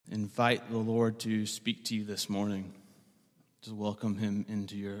invite the Lord to speak to you this morning. Just welcome him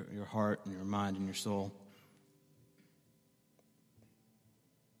into your heart and your mind and your soul.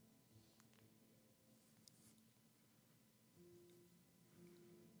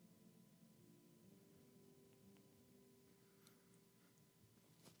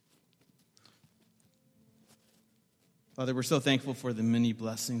 Father, we're so thankful for the many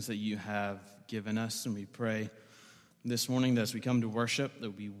blessings that you have given us, and we pray this morning that as we come to worship,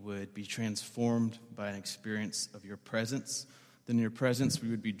 that we would be transformed by an experience of your presence. That in your presence we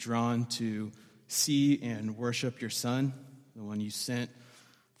would be drawn to see and worship your Son, the one you sent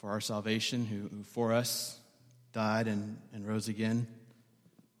for our salvation, who for us died and rose again.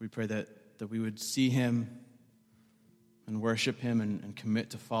 We pray that we would see him and worship him and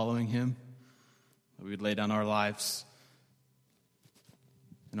commit to following him. That we would lay down our lives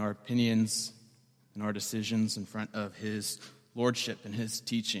and our opinions and our decisions in front of his lordship and his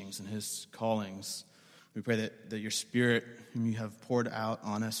teachings and his callings. We pray that your Spirit, whom you have poured out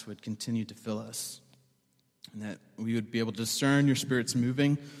on us, would continue to fill us, and that we would be able to discern your Spirit's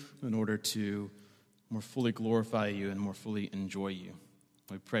moving in order to more fully glorify you and more fully enjoy you.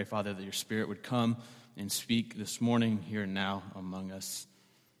 We pray, Father, that your Spirit would come and speak this morning, here and now, among us.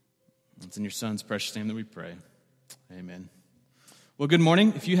 It's in your Son's precious name that we pray. Amen. Well, good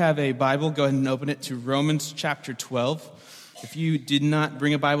morning. If you have a Bible, go ahead and open it to Romans chapter 12. If you did not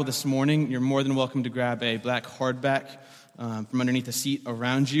bring a Bible this morning, you're more than welcome to grab a black hardback from underneath the seat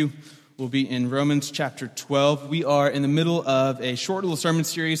around you. We'll be in Romans chapter 12. We are in the middle of a short little sermon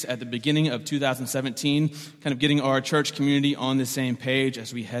series at the beginning of 2017, kind of getting our church community on the same page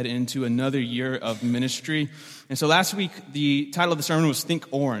as we head into another year of ministry. And so last week, the title of the sermon was Think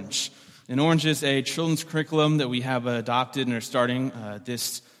Orange. And Orange is a children's curriculum that we have adopted and are starting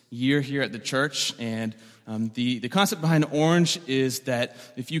this year here at the church. And the concept behind Orange is that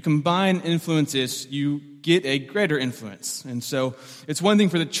if you combine influences, you get a greater influence. And so it's one thing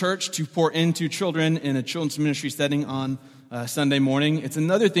for the church to pour into children in a children's ministry setting on Sunday morning. It's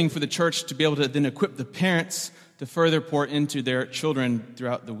another thing for the church to be able to then equip the parents to further pour into their children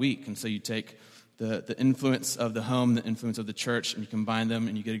throughout the week. And so you take the influence of the home, the influence of the church, and you combine them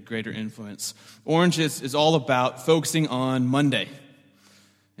and you get a greater influence. Orange is all about focusing on Monday.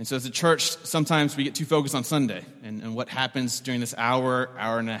 And so as a church, sometimes we get too focused on Sunday and what happens during this hour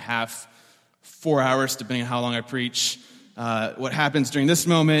and a half, 4 hours, depending on how long I preach, what happens during this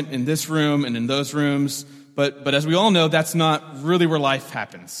moment, in this room, and in those rooms. But as we all know, that's not really where life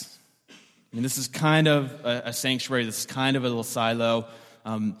happens. I mean, this is kind of a sanctuary. This is kind of a little silo.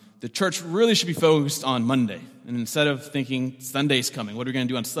 The church really should be focused on Monday. And instead of thinking Sunday's coming, what are we going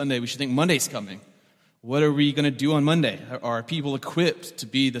to do on Sunday? We should think Monday's coming. What are we going to do on Monday? Are people equipped to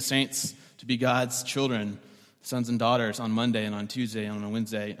be the saints, to be God's children, sons and daughters on Monday and on Tuesday and on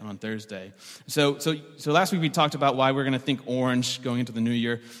Wednesday and on Thursday? So last week we talked about why we're going to think orange going into the new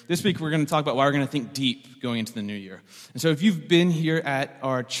year. This week we're going to talk about why we're going to think deep going into the new year. And so if you've been here at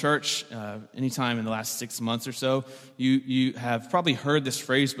our church anytime in the last 6 months or so, you have probably heard this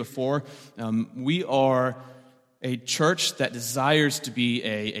phrase before. We are a church that desires to be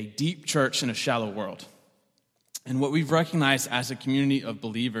a deep church in a shallow world. And what we've recognized as a community of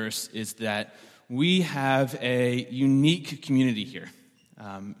believers is that we have a unique community here.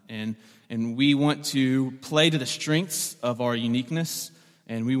 And we want to play to the strengths of our uniqueness,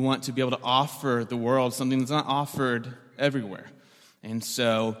 and we want to be able to offer the world something that's not offered everywhere. And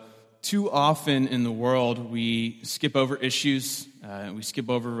so too often in the world, we skip over issues, we skip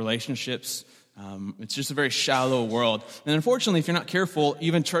over relationships. It's just a very shallow world. And unfortunately, if you're not careful,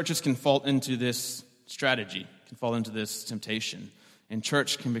 even churches can fall into this strategy, can fall into this temptation. And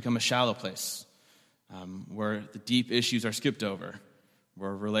church can become a shallow place where the deep issues are skipped over,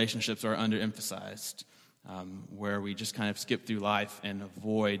 where relationships are underemphasized, where we just kind of skip through life and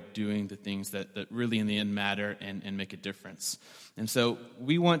avoid doing the things that really in the end matter and make a difference. And so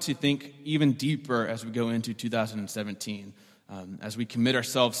we want to think even deeper as we go into 2017. As we commit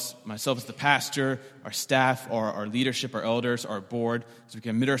ourselves, myself as the pastor, our staff, our leadership, our elders, our board, as we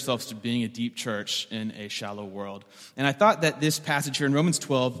commit ourselves to being a deep church in a shallow world. And I thought that this passage here in Romans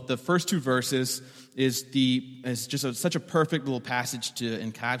 12, the first two verses, is just such a perfect little passage to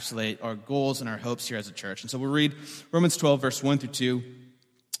encapsulate our goals and our hopes here as a church. And so we'll read Romans 12, verse 1 through 2.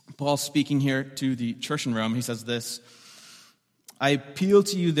 Paul speaking here to the church in Rome, he says this: I appeal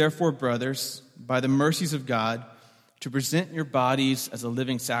to you, therefore, brothers, by the mercies of God, to present your bodies as a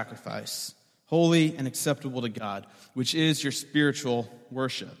living sacrifice, holy and acceptable to God, which is your spiritual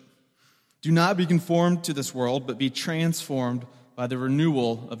worship. Do not be conformed to this world, but be transformed by the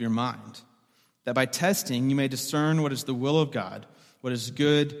renewal of your mind, that by testing you may discern what is the will of God, what is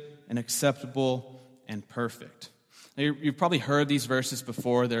good and acceptable and perfect. Now, you've probably heard these verses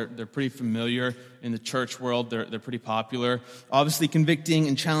before. They're pretty familiar in the church world. They're pretty popular. Obviously convicting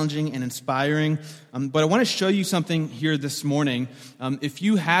and challenging and inspiring. But I want to show you something here this morning. If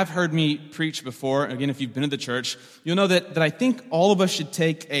you have heard me preach before, again, if you've been to the church, you'll know that I think all of us should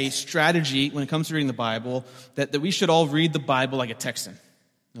take a strategy when it comes to reading the Bible, that we should all read the Bible like a Texan.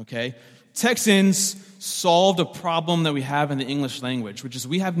 Okay? Texans solved a problem that we have in the English language, which is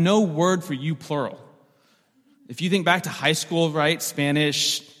we have no word for you plural. If you think back to high school, right,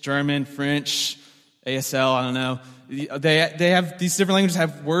 Spanish, German, French, ASL, I don't know, they have, these different languages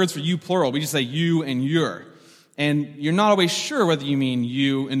have words for you plural. We just say you and your. And you're not always sure whether you mean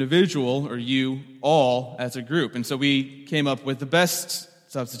you individual or you all as a group. And so we came up with the best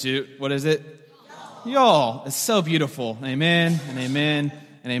substitute. What is it? Y'all. It's so beautiful. Amen and amen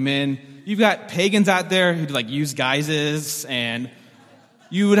and amen. You've got pagans out there who use guises, and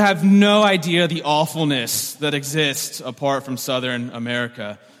you would have no idea the awfulness that exists apart from Southern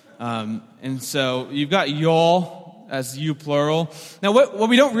America. And so you've got y'all as you plural. Now what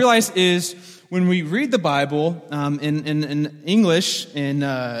we don't realize is when we read the Bible in English, in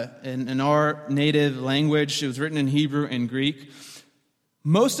our native language, it was written in Hebrew and Greek,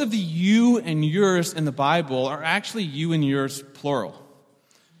 most of the you and yours in the Bible are actually you and yours plural.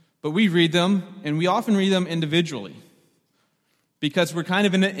 But we read them, and we often read them individually, because we're kind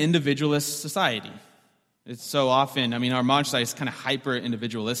of in an individualist society. It's so often, our modern society is kind of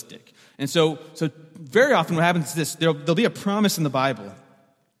hyper-individualistic. And so very often what happens is this: there'll be a promise in the Bible.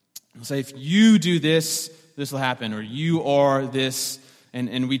 It'll say, if you do this, this will happen, or you are this,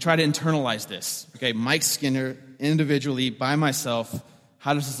 and we try to internalize this. Okay, Mike Skinner, individually, by myself,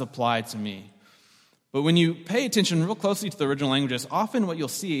 how does this apply to me? But when you pay attention real closely to the original languages, often what you'll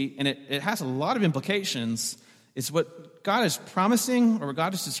see, and it has a lot of implications, is what God is promising or what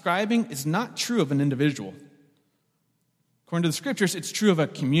God is describing is not true of an individual. According to the scriptures, it's true of a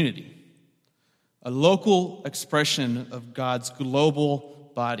community, a local expression of God's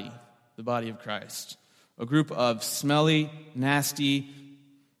global body, the body of Christ, a group of smelly, nasty,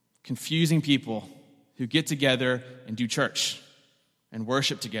 confusing people who get together and do church and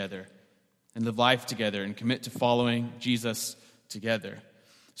worship together and live life together and commit to following Jesus together.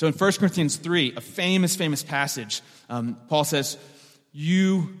 So in 1 Corinthians 3, a famous passage, Paul says,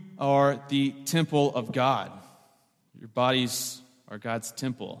 you are the temple of God. Your bodies are God's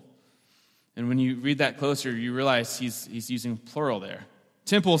temple. And when you read that closer, you realize he's using plural there.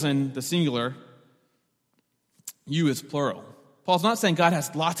 Temples in the singular, you is plural. Paul's not saying God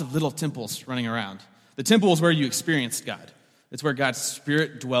has lots of little temples running around. The temple is where you experienced God. It's where God's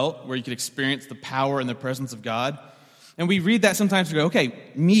Spirit dwelt, where you could experience the power and the presence of God. And we read that sometimes and go, okay,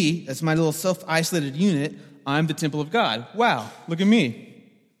 me, as my little self-isolated unit, I'm the temple of God. Wow, look at me.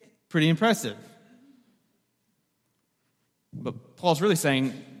 Pretty impressive. But Paul's really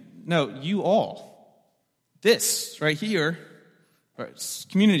saying, no, you all. This right here, or it's a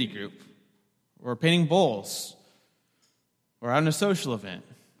community group, or painting bowls, or out in a social event,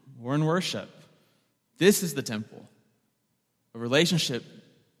 or in worship. This is the temple. A relationship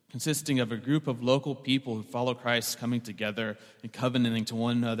consisting of a group of local people who follow Christ coming together and covenanting to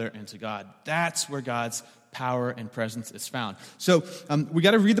one another and to God. That's where God's power and presence is found. So we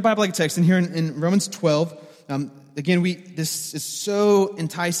got to read the Bible like a text. And here in Romans 12, again, this is so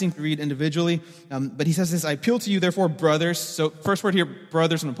enticing to read individually. But he says this: I appeal to you, therefore, brothers. So first word here,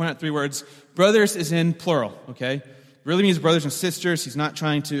 brothers. I'm going to point out 3 words. Brothers is in plural, okay? Really means brothers and sisters. He's not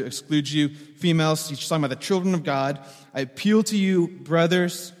trying to exclude you females. He's just talking about the children of God. I appeal to you,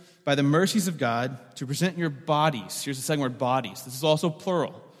 brothers, by the mercies of God, to present your bodies. Here's the second word, bodies. This is also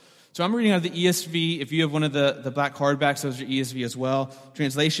plural. So I'm reading out of the ESV. If you have one of the black hardbacks, those are ESV as well.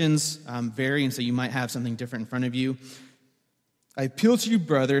 Translations vary, and so you might have something different in front of you. I appeal to you,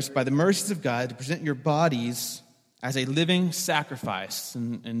 brothers, by the mercies of God, to present your bodies as a living sacrifice.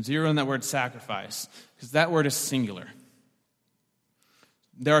 And zero in that word sacrifice, because that word is singular.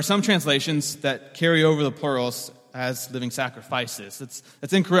 There are some translations that carry over the plurals as living sacrifices.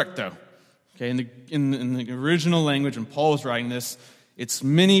 That's incorrect, though. Okay, in the original language, when Paul was writing this, it's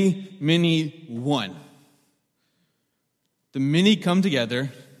many, many, one. The many come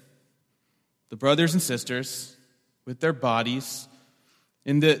together, the brothers and sisters, with their bodies.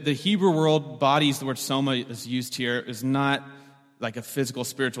 In the Hebrew world, bodies, the word soma is used here, is not like a physical,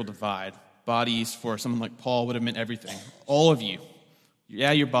 spiritual divide. Bodies for someone like Paul would have meant everything. All of you.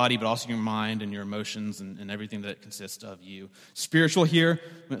 Yeah, your body, but also your mind and your emotions and everything that consists of you. Spiritual here,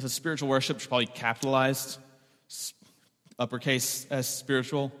 when it says spiritual worship, it's probably capitalized, uppercase as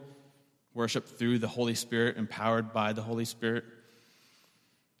spiritual. Worship through the Holy Spirit, empowered by the Holy Spirit.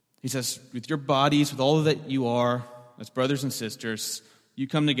 He says, with your bodies, with all that you are, as brothers and sisters, you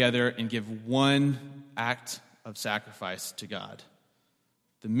come together and give one act of sacrifice to God.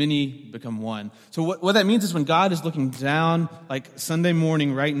 The many become one. So what that means is when God is looking down, like Sunday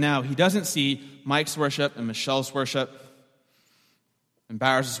morning right now, he doesn't see Mike's worship and Michelle's worship and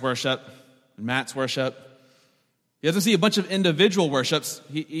Bowers' worship and Matt's worship. He doesn't see a bunch of individual worships.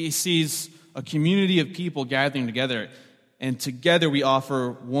 He sees a community of people gathering together, and together we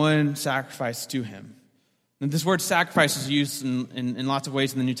offer one sacrifice to him. And this word sacrifice is used in lots of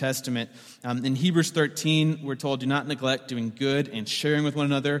ways in the New Testament. In Hebrews 13, we're told, do not neglect doing good and sharing with one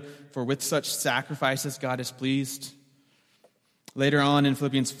another, for with such sacrifices God is pleased. Later on in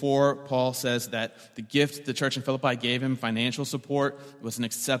Philippians 4, Paul says that the gift the church in Philippi gave him, financial support, was an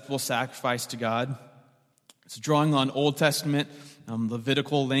acceptable sacrifice to God. It's drawing on Old Testament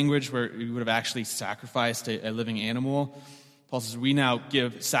Levitical language where you would have actually sacrificed a living animal. Paul says we now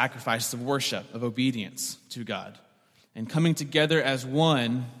give sacrifices of worship, of obedience to God. And coming together as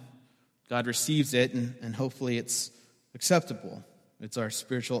one, God receives it, and hopefully it's acceptable. It's our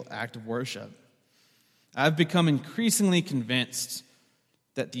spiritual act of worship. I've become increasingly convinced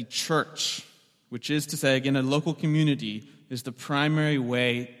that the church, which is to say, again, a local community, is the primary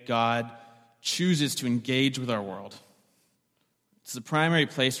way God chooses to engage with our world. It's the primary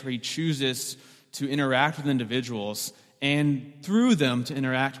place where he chooses to interact with individuals and through them to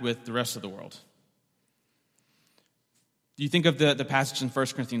interact with the rest of the world. Do you think of the passage in 1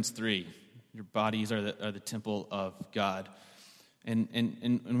 Corinthians 3? Your bodies are the temple of God.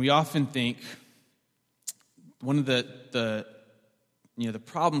 And we often think one of the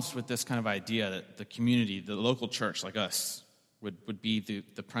problems with this kind of idea that the community, the local church like us, would be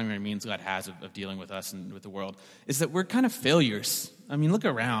the primary means God has of dealing with us and with the world, is that we're kind of failures. I mean, look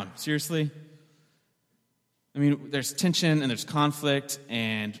around. Seriously? I mean, there's tension and there's conflict,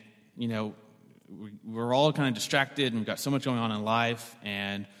 and, we're all kind of distracted, and we've got so much going on in life,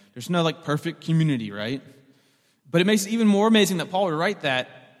 and there's no, perfect community, right? But it makes it even more amazing that Paul would write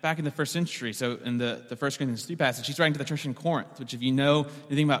that back in the first century. So in the 1 Corinthians 3 passage, he's writing to the church in Corinth, which if you know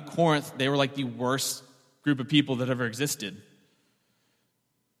anything about Corinth, they were like the worst group of people that ever existed.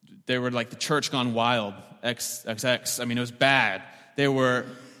 They were like the church gone wild, XXX. I mean, it was bad. They were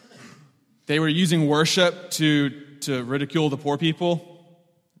using worship to ridicule the poor people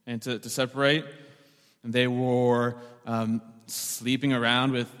and to separate. And they were sleeping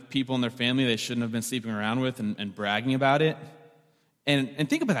around with people in their family they shouldn't have been sleeping around with and bragging about it. And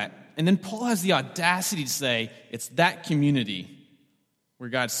think about that. And then Paul has the audacity to say it's that community where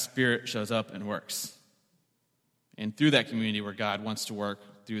God's Spirit shows up and works. And through that community where God wants to work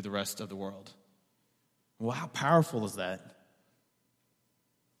through the rest of the world. Well, how powerful is that?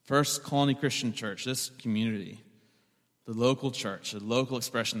 First Colony Christian Church, this community, the local church, the local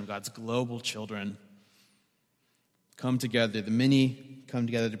expression of God's global children, come together. The many come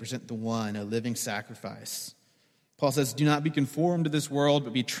together to present the one, a living sacrifice. Paul says, do not be conformed to this world,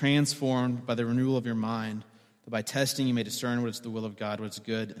 but be transformed by the renewal of your mind, that by testing you may discern what is the will of God, what is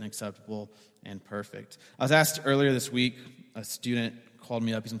good and acceptable and perfect. I was asked earlier this week, a student called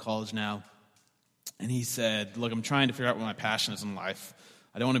me up, he's in college now, and he said, look, I'm trying to figure out what my passion is in life.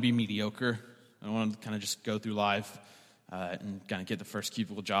 I don't want to be mediocre. I don't want to kind of just go through life and kind of get the first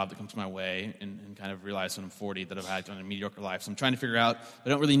cubicle job that comes my way and kind of realize when I'm 40 that I've had a mediocre life. So I'm trying to figure out, I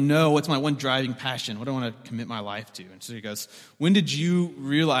don't really know what's my one driving passion. What do I want to commit my life to? And so he goes, when did you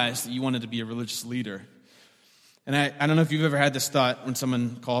realize that you wanted to be a religious leader? And I don't know if you've ever had this thought when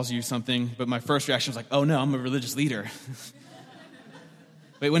someone calls you something, but my first reaction was like, oh no, I'm a religious leader.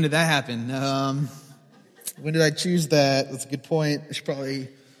 Wait, when did that happen? When did I choose that? That's a good point. I should probably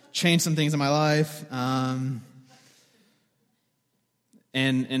change some things in my life.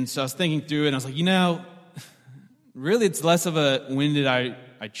 And so I was thinking through it, and I was like, really it's less of a when did I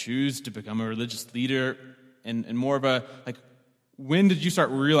choose to become a religious leader, and more of a, when did you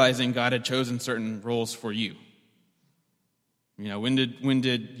start realizing God had chosen certain roles for you? When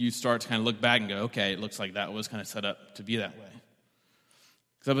did you start to kind of look back and go, okay, it looks like that was kind of set up to be that way?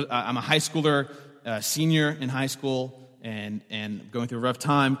 Because I'm a high schooler, senior in high school, and going through a rough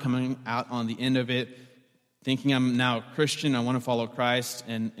time, coming out on the end of it, thinking I'm now a Christian, I want to follow Christ,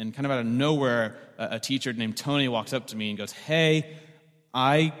 and kind of out of nowhere, a teacher named Tony walks up to me and goes, hey,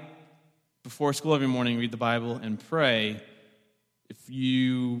 I, before school every morning, read the Bible and pray. If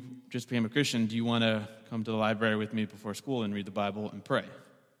you just became a Christian, do you want to come to the library with me before school and read the Bible and pray?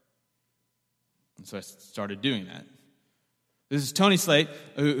 And so I started doing that. This is Tony Slate,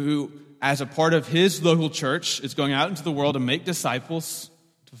 who, as a part of his local church, is going out into the world to make disciples,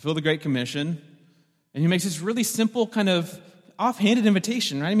 to fulfill the Great Commission. And he makes this really simple kind of offhanded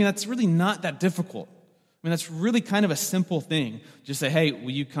invitation, right? I mean, that's really not that difficult. I mean, that's really kind of a simple thing. Just say, hey,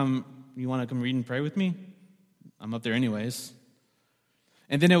 will you come, you want to come read and pray with me? I'm up there anyways.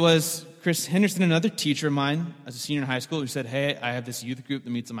 And then it was Chris Henderson, another teacher of mine as a senior in high school, who said, hey, I have this youth group that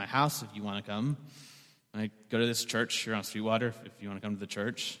meets in my house if you want to come. And I go to this church here on Sweetwater if you want to come to the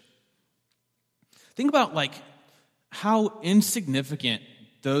church. Think about how insignificant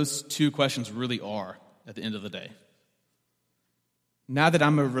those two questions really are at the end of the day. Now that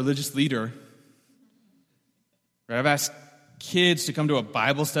I'm a religious leader, right, I've asked kids to come to a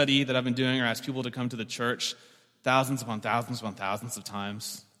Bible study that I've been doing, or asked people to come to the church thousands upon thousands upon thousands of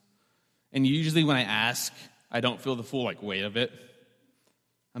times. And usually when I ask, I don't feel the full weight of it.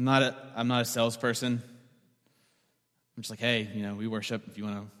 I'm not a salesperson. I'm just like, hey, we worship. If you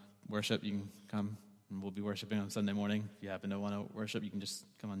want to worship, you can come, and we'll be worshiping on Sunday morning. If you happen to want to worship, you can just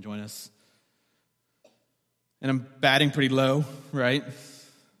come and join us. And I'm batting pretty low, right?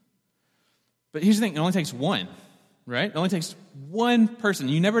 But here's the thing, it only takes one, right? It only takes one person.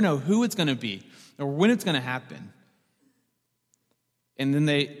 You never know who it's going to be or when it's going to happen. And then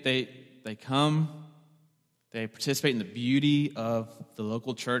they come, they participate in the beauty of the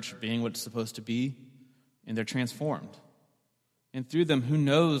local church being what it's supposed to be, and they're transformed. And through them, who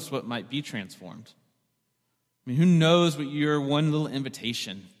knows what might be transformed? I mean, who knows what your one little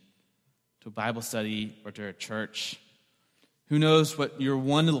invitation to a Bible study or to a church, who knows what your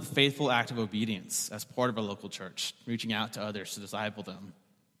one little faithful act of obedience as part of a local church, reaching out to others to disciple them,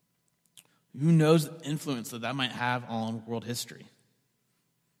 who knows the influence that might have on world history?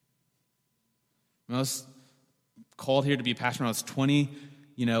 When I was called here to be a pastor when I was 20,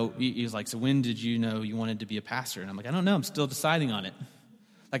 he was like, so when did you know you wanted to be a pastor? And I'm like, I don't know, I'm still deciding on it.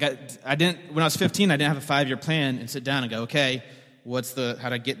 I didn't, when I was 15, I didn't have a 5-year plan and sit down and go, okay, how do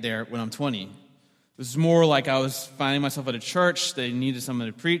I get there when I'm 20? It was more like I was finding myself at a church, they needed someone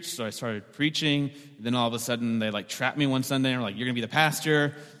to preach, so I started preaching. And then all of a sudden, they trapped me one Sunday and were like, you're going to be the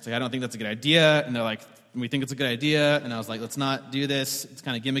pastor. It's like, I don't think that's a good idea. And they're like, we think it's a good idea. And I was like, let's not do this. It's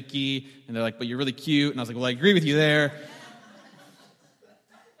kind of gimmicky. And they're like, but you're really cute. And I was like, well, I agree with you there.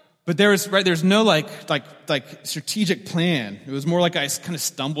 But there's no strategic plan. It was more like I kind of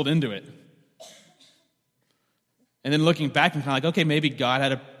stumbled into it. And then looking back, I'm kind of like, okay, maybe God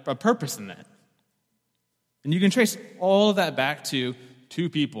had a purpose in that. And you can trace all of that back to two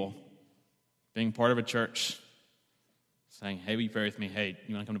people being part of a church, saying, hey, will you pray with me? Hey,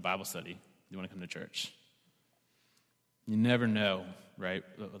 you want to come to Bible study? You want to come to church? You never know, right,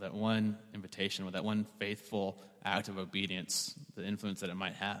 with that one invitation, with that one faithful act of obedience, the influence that it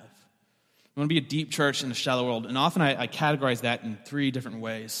might have. We want to be a deep church in a shallow world, and often I categorize that in 3 different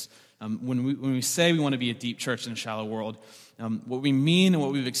ways. When we say we want to be a deep church in a shallow world, what we mean and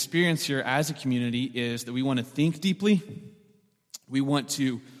what we've experienced here as a community is that we want to think deeply, we want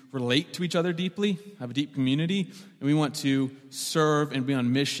to relate to each other deeply, have a deep community, and we want to serve and be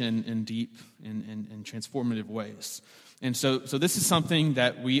on mission in deep and transformative ways. And so this is something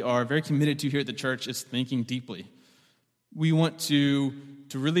that we are very committed to here at the church, is thinking deeply. We want to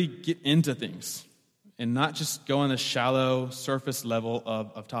really get into things and not just go on the shallow surface level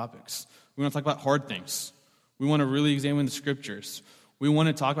of topics. We want to talk about hard things. We want to really examine the scriptures. We want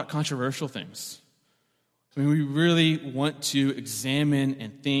to talk about controversial things. I mean, we really want to examine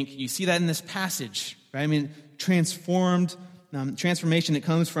and think. You see that in this passage, right? I mean, transformation that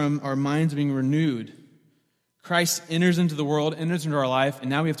comes from our minds being renewed. Christ enters into the world, enters into our life, and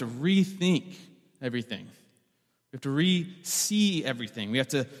now we have to rethink everything. We have to re-see everything. We have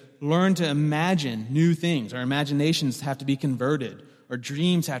to learn to imagine new things. Our imaginations have to be converted. Our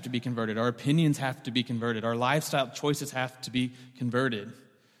dreams have to be converted. Our opinions have to be converted. Our lifestyle choices have to be converted. And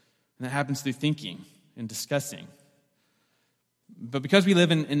that happens through thinking and discussing. But because we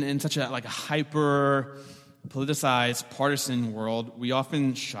live in such a hyper-politicized, partisan world, we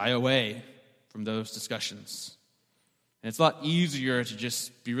often shy away from those discussions. And it's a lot easier to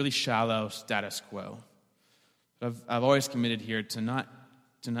just be really shallow, status quo. But I've always committed here to not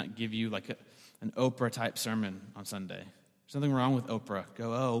give you an Oprah-type sermon on Sunday. There's nothing wrong with Oprah.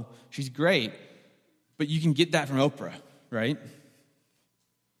 Go, oh, she's great. But you can get that from Oprah, right?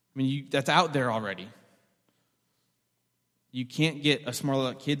 I mean, that's out there already. You can't get a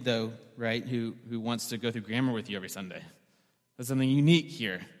smart kid, though, right, who wants to go through grammar with you every Sunday. There's something unique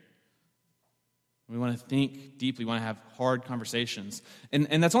here. We want to think deeply. We want to have hard conversations.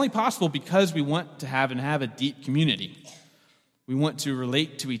 And that's only possible because we want to have a deep community. We want to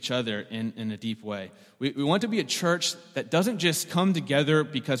relate to each other in a deep way. We want to be a church that doesn't just come together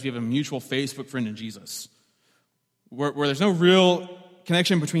because we have a mutual Facebook friend in Jesus, where there's no real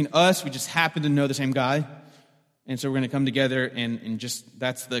connection between us. We just happen to know the same guy. And so we're going to come together and just,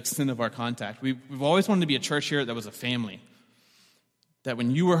 that's the extent of our contact. We've always wanted to be a church here that was a family. That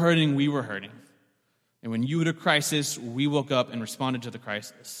when you were hurting, we were hurting. And when you had a crisis, we woke up and responded to the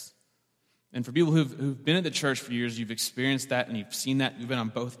crisis. And for people who've been at the church for years, you've experienced that and you've seen that. You've been on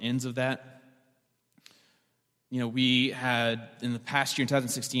both ends of that. We had, in the past year, in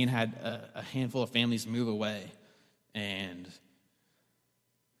 2016, had a handful of families move away. And,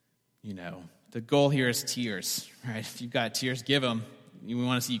 the goal here is tears, right? If you've got tears, give them. We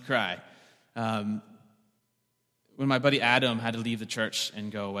want to see you cry. When my buddy Adam had to leave the church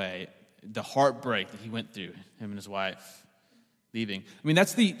and go away, the heartbreak that he went through, him and his wife leaving.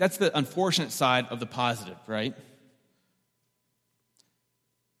 That's the unfortunate side of the positive, right?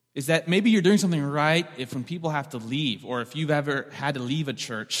 Is that maybe you're doing something right if when people have to leave, or if you've ever had to leave a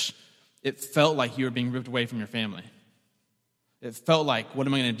church, it felt like you were being ripped away from your family. It felt like, what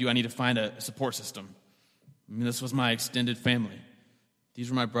am I going to do? I need to find a support system. This was my extended family. These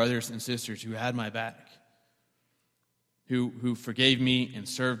were my brothers and sisters who had my back, who forgave me and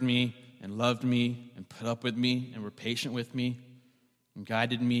served me and loved me and put up with me and were patient with me and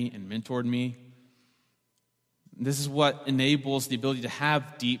guided me and mentored me. This is what enables the ability to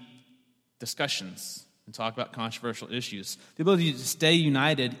have deep discussions and talk about controversial issues. The ability to stay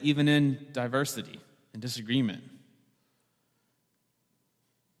united even in diversity and disagreement.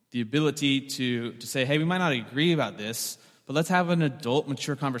 The ability to say, hey, we might not agree about this, but let's have an adult,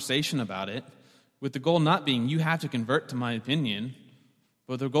 mature conversation about it, with the goal not being, you have to convert to my opinion,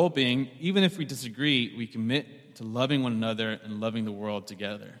 but the goal being, even if we disagree, we commit to loving one another and loving the world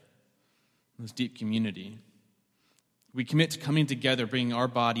together. This deep community. We commit to coming together, bringing our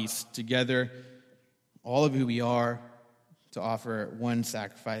bodies together, all of who we are, to offer one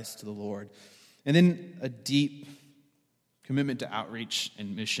sacrifice to the Lord. And then a deep commitment to outreach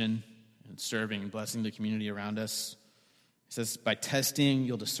and mission and serving and blessing the community around us. It says, by testing,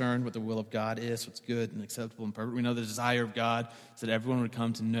 you'll discern what the will of God is, what's good and acceptable and perfect. We know the desire of God is that everyone would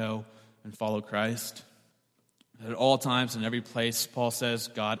come to know and follow Christ. At all times and every place, Paul says,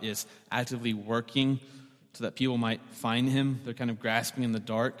 God is actively working so that people might find him. They're kind of grasping in the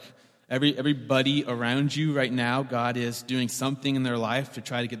dark. Everybody around you right now, God is doing something in their life to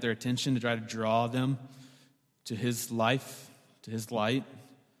try to get their attention, to try to draw them to his life, to his light.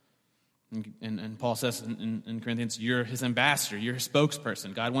 And Paul says in Corinthians, you're his ambassador, you're his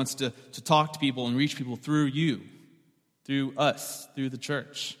spokesperson. God wants to talk to people and reach people through you, through us, through the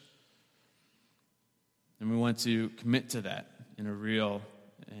church. And we want to commit to that in a real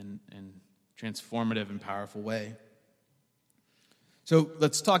and transformative and powerful way. So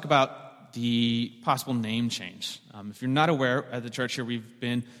let's talk about the possible name change. If you're not aware, at the church here, we've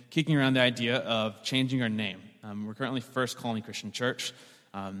been kicking around the idea of changing our name. We're currently First Colony Christian Church.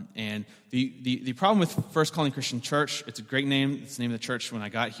 And the problem with First Colony Christian Church, it's a great name. It's the name of the church when I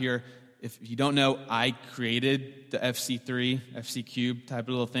got here. If you don't know, I created the FC3, FC Cube type of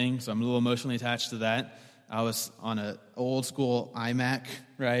little thing, so I'm a little emotionally attached to that. I was on an old school iMac,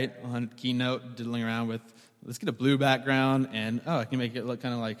 right, on Keynote, diddling around with, let's get a blue background, and I can make it look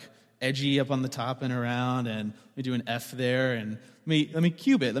kind of like edgy up on the top and around, and let me do an F there, and let me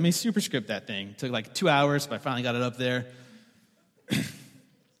cube it, let me superscript that thing. It took like 2 hours, but I finally got it up there.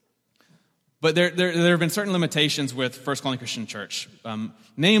 But there have been certain limitations with First Colony Christian Church.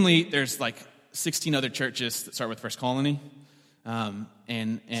 Namely, there's like 16 other churches that start with First Colony.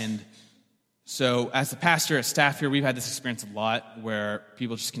 And so as the pastor, as staff here, we've had this experience a lot where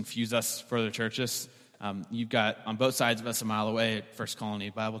people just confuse us for other churches. You've got, on both sides of us a mile away, First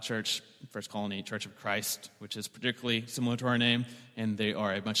Colony Bible Church, First Colony Church of Christ, which is particularly similar to our name, and they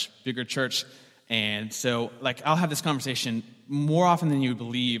are a much bigger church. And so, I'll have this conversation more often than you would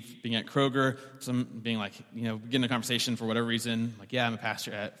believe, being at Kroger, being getting a conversation for whatever reason, yeah, I'm a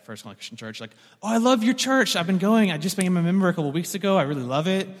pastor at First Colony Christian Church, I love your church, I've been going, I just became a member a couple of weeks ago, I really love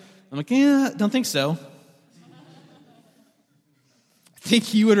it. I'm yeah, don't think so. I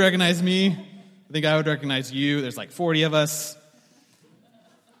think you would recognize me, I think I would recognize you, there's 40 of us.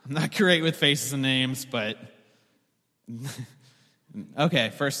 I'm not great with faces and names, but...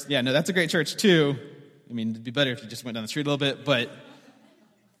 Okay, first, that's a great church too. It'd be better if you just went down the street a little bit, but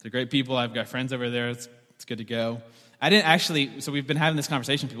they're great people. I've got friends over there. It's good to go. I didn't actually, so we've been having this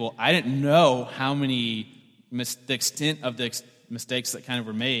conversation with people. I didn't know how many, the extent of the mistakes that kind of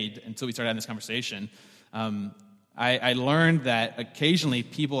were made until we started having this conversation. I learned that occasionally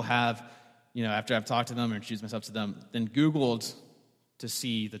people have, after I've talked to them or introduced myself to them, then Googled to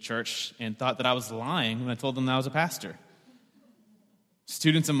see the church and thought that I was lying when I told them that I was a pastor.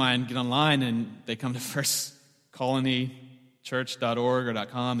 Students of mine get online and they come to First Colony church.org or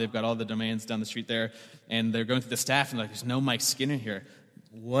 .com. They've got all the domains down the street there, and they're going through the staff and like, there's no Mike Skinner here.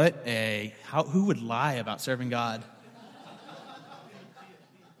 Who would lie about serving God?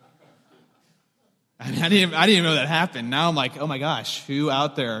 I mean, I didn't even know that happened. Now I'm like, oh my gosh, who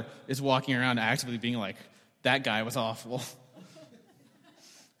out there is walking around actively being like, that guy was awful?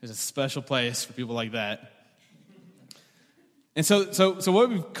 There's a special place for people like that. And so what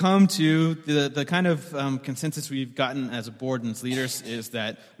we've come to, the kind of consensus we've gotten as a board and as leaders is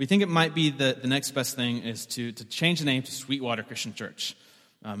that we think it might be the next best thing is to change the name to Sweetwater Christian Church.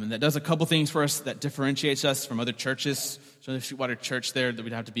 And that does a couple things for us that differentiates us from other churches. So there's Sweetwater Church there that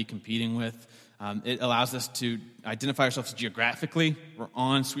we'd have to be competing with. It allows us to identify ourselves geographically. We're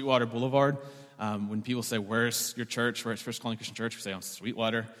on Sweetwater Boulevard. When people say, where's your church, where's First Colony Christian Church, we say, on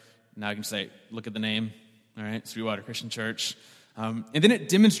Sweetwater. Now I can say, look at the name, all right, Sweetwater Christian Church. And then it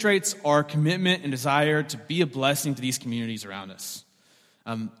demonstrates our commitment and desire to be a blessing to these communities around us.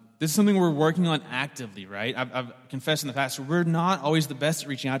 This is something we're working on actively, right? I've confessed in the past, we're not always the best at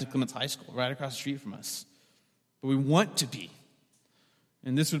reaching out to Clements High School, right across the street from us. But we want to be.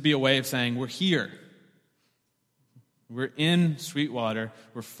 And this would be a way of saying, we're here. We're in Sweetwater.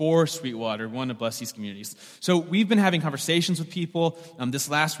 We're for Sweetwater. We want to bless these communities. So we've been having conversations with people. This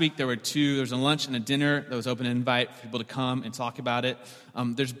last week, there was a lunch and a dinner that was open invite for people to come and talk about it.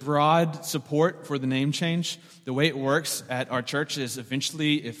 There's broad support for the name change. The way it works at our church is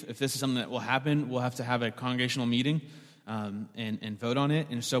eventually, if this is something that will happen, we'll have to have a congregational meeting and vote on it.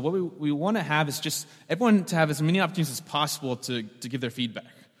 And so what we want to have is just everyone to have as many opportunities as possible to give their feedback.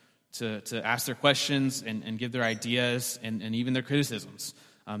 To ask their questions and give their ideas and even their criticisms.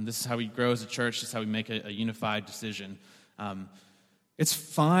 This is how we grow as a church. This is how we make a unified decision. It's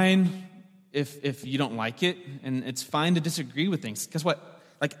fine if you don't like it, and it's fine to disagree with things. Guess what?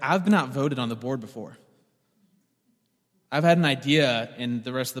 Like, I've been outvoted on the board before. I've had an idea, and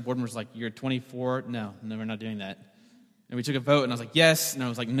the rest of the board members were like, you're 24? No, we're not doing that. And we took a vote, and I was like, yes. And I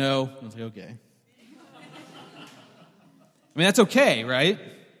was like, no. And I was like, okay. I mean, that's okay, right?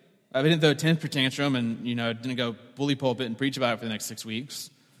 I didn't throw a temper tantrum and, didn't go bully pulpit and preach about it for the next 6 weeks.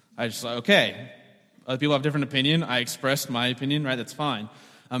 I just like, okay, other people have a different opinion. I expressed my opinion, right? That's fine.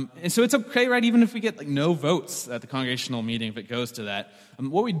 And so it's okay, right, even if we get no votes at the congregational meeting, if it goes to that.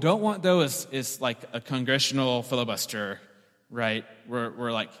 What we don't want, though, is like a congressional filibuster, right, where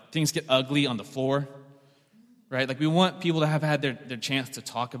like things get ugly on the floor, right? Like we want people to have had their chance to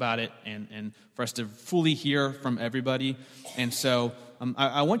talk about it and for us to fully hear from everybody. And so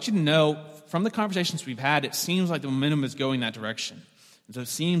I want you to know, from the conversations we've had, it seems like the momentum is going that direction. And so it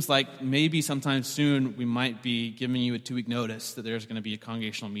seems like maybe sometime soon we might be giving you a 2-week notice that there's going to be a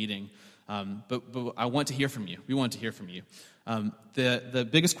congregational meeting. But I want to hear from you. We want to hear from you. The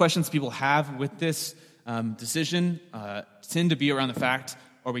biggest questions people have with this decision tend to be around the fact,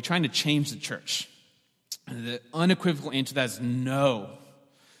 are we trying to change the church? And the unequivocal answer to that is no.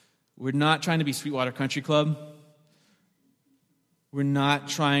 We're not trying to be Sweetwater Country Club. We're not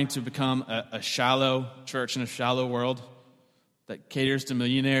trying to become a shallow church in a shallow world that caters to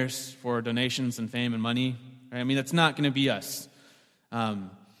millionaires for donations and fame and money. Right? I mean, that's not going to be us.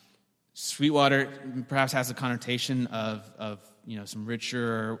 Sweetwater perhaps has a connotation of some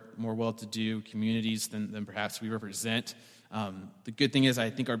richer, more well-to-do communities than perhaps we represent. The good thing is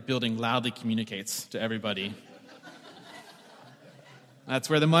I think our building loudly communicates to everybody. That's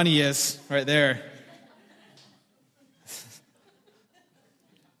where the money is, right there.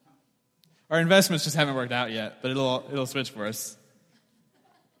 Our investments just haven't worked out yet, but it'll switch for us.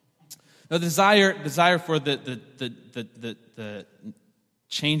 The desire for the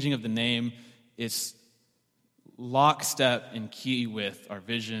changing of the name is lockstep and key with our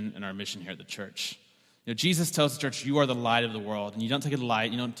vision and our mission here at the church. Jesus tells the church, you are the light of the world, and you don't take a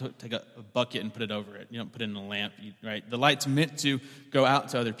light, you don't take a bucket and put it over it. You don't put it in a lamp, right? The light's meant to go out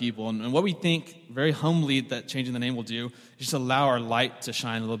to other people, and what we think, very humbly, that changing the name will do is just allow our light to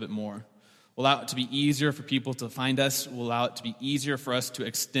shine a little bit more. We'll allow it to be easier for people to find us. We'll allow it to be easier for us to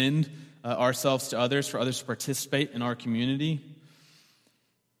extend ourselves to others, for others to participate in our community,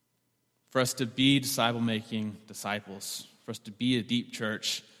 for us to be disciple-making disciples, for us to be a deep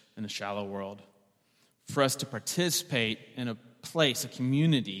church in a shallow world, for us to participate in a place, a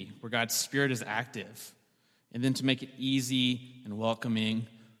community where God's Spirit is active, and then to make it easy and welcoming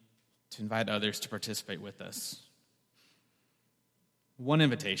to invite others to participate with us. One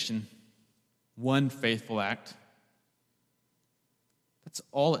invitation, one faithful act. That's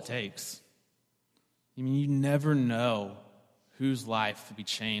all it takes. I mean, you never know whose life will be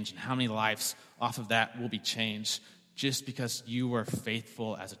changed and how many lives off of that will be changed just because you were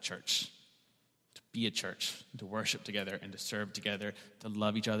faithful as a church to be a church, to worship together and to serve together, to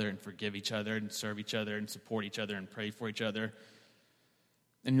love each other and forgive each other and serve each other and support each other and pray for each other.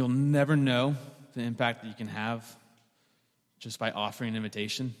 And you'll never know the impact that you can have just by offering an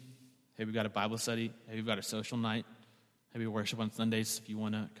invitation. Hey, we've got a Bible study. Hey, we've got a social night. Hey, we worship on Sundays if you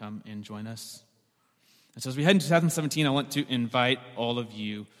want to come and join us. And so as we head into 2017, I want to invite all of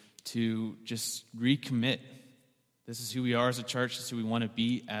you to just recommit. This is who we are as a church. This is who we want to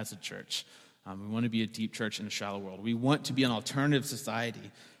be as a church. We want to be a deep church in a shallow world. We want to be an alternative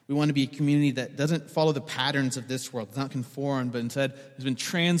society. We want to be a community that doesn't follow the patterns of this world. It's not conformed, but instead has been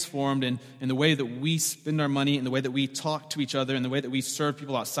transformed in the way that we spend our money, in the way that we talk to each other, in the way that we serve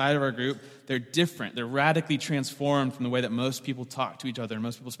people outside of our group. They're different. They're radically transformed from the way that most people talk to each other, and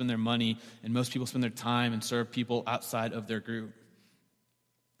most people spend their money, and most people spend their time and serve people outside of their group.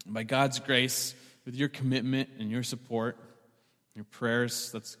 And by God's grace, with your commitment and your support, your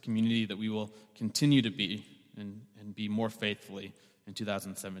prayers, that's a community that we will continue to be and be more faithfully in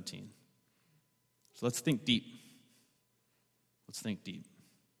 2017. So let's think deep. Let's think deep.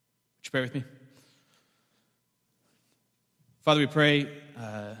 Would you pray with me? Father, we pray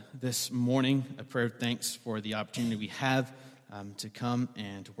this morning a prayer of thanks for the opportunity we have to come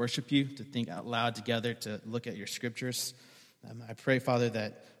and to worship you, to think out loud together, to look at your scriptures. I pray, Father,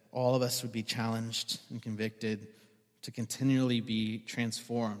 that all of us would be challenged and convicted to continually be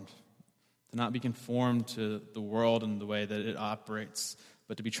transformed, to not be conformed to the world and the way that it operates,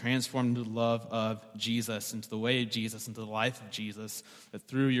 but to be transformed into the love of Jesus, into the way of Jesus, into the life of Jesus, that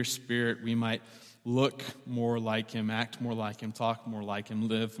through your Spirit we might look more like him, act more like him, talk more like him,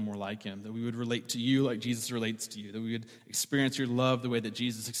 live more like him, that we would relate to you like Jesus relates to you, that we would experience your love the way that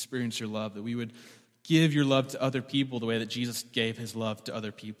Jesus experienced your love, that we would give your love to other people the way that Jesus gave his love to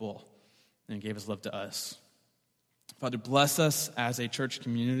other people and gave his love to us. Father, bless us as a church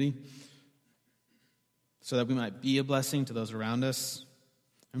community so that we might be a blessing to those around us.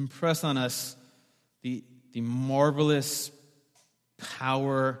 Impress on us the marvelous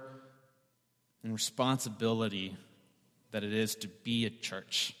power and responsibility that it is to be a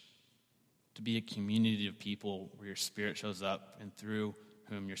church, to be a community of people where your Spirit shows up and through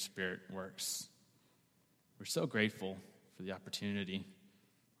whom your Spirit works. We're so grateful for the opportunity.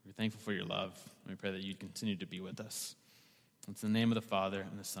 We're thankful for your love, and we pray that you'd continue to be with us. It's in the name of the Father,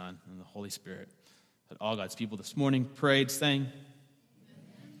 and the Son, and the Holy Spirit that all God's people this morning prayed, saying,